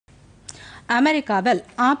அமெரிக்காவில்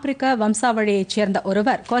ஆப்பிரிக்க வம்சாவழியைச் சேர்ந்த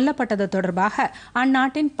ஒருவர் கொல்லப்பட்டது தொடர்பாக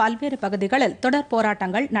அந்நாட்டின் பல்வேறு பகுதிகளில் தொடர்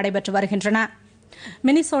போராட்டங்கள் நடைபெற்று வருகின்றன.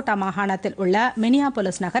 மினிசோட்டா மாகாணத்தில் உள்ள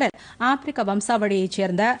மினியாபோலிஸ் நகரில் ஆப்பிரிக்க வம்சாவழியைச்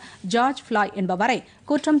சேர்ந்த ஜார்ஜ் ஃபிளாய் என்பவரை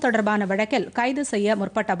குற்றம் தொடர்பான வழக்கில் கைது செய்ய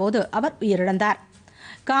முற்பட்டபோது அவர் உயிரிழந்தார்.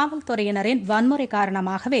 காவல்துறையினரின் வன்முறை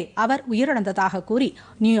காரணமாகவே அவர் உயிரிழந்ததாக கூறி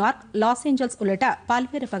நியூயார்க், லாஸ் ஏஞ்சல்ஸ் உள்ளிட்ட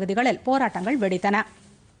பல்வேறு பகுதிகளில் போராட்டங்கள் வெடித்தன.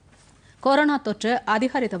 கொரோனா தொற்று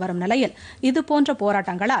அதிகரித்து வரும் நிலையில் இதுபோன்ற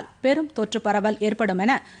போராட்டங்களால் பெரும் தொற்று பரவல் ஏற்படும்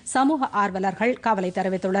என சமூக ஆர்வலர்கள் கவலை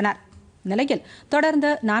தெரிவித்துள்ளனர். நிலையில் தொடர்ந்து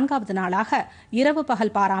 4வது நாளாக இரவு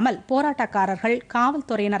பகல் பாராமல் போராட்டக்காரர்கள்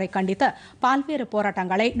காவல்துறையினரை கண்டித்து பல்வேறு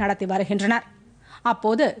போராட்டங்களை நடத்தி வருகின்றனர்.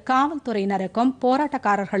 அப்போது காவல்துறையினருக்கும்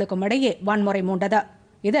போராட்டக்காரர்களுக்கும் இடையே வன்முறை மூண்டது.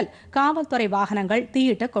 இதில் காவல்துறை வாகனங்கள்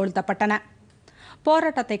தீயிட்டு கொளுத்தப்பட்டன.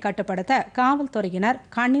 போராட்டத்தை கட்டுப்படுத்த காவல்துறையினர்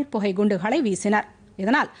கண்ணீர் புகை குண்டுகளை வீசினர்.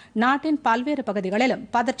 இதனால் நாட்டின் பல்வேறு பகுதிகளிலும்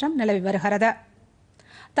பதற்றம் நிலவி வருகிறது.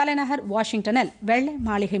 தலைநகர் வாஷிங்டனில் வெள்ளை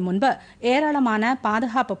மாளிகை முன்பு ஏராளமான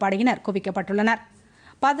பாதுகாப்பு படையினர் குவிக்கப்பட்டுள்ளனர்.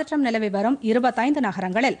 பதற்றம் நிலவி வரும் 25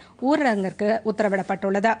 நகரங்களில் ஊரடங்கிற்கு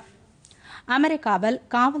உத்தரவிடப்பட்டுள்ளது. அமெரிக்காவில்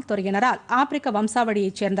காவல்துறையினரால் ஆப்பிரிக்க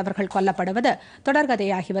வம்சாவழியைச் சேர்ந்தவர்கள் கொல்லப்படுவது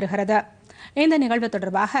தொடர்கதையாகி வருகிறது. இந்த நிகழ்வு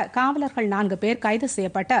தொடர்பாக காவலர்கள் 4 பேர் கைது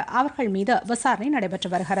செய்யப்பட்டு அவர்கள் மீது விசாரணை நடைபெற்று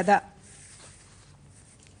வருகிறது.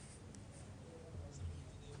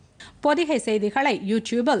 பொதிகை செய்திகளை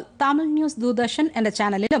யூடியூபில் TamilNews தூர்தர்ஷன் என்ற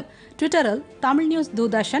சேனலிலும், ட்விட்டரில் TamilNews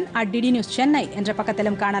தூர்தர்ஷன் @DDNews சென்னை என்ற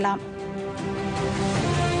பக்கத்திலும் காணலாம்.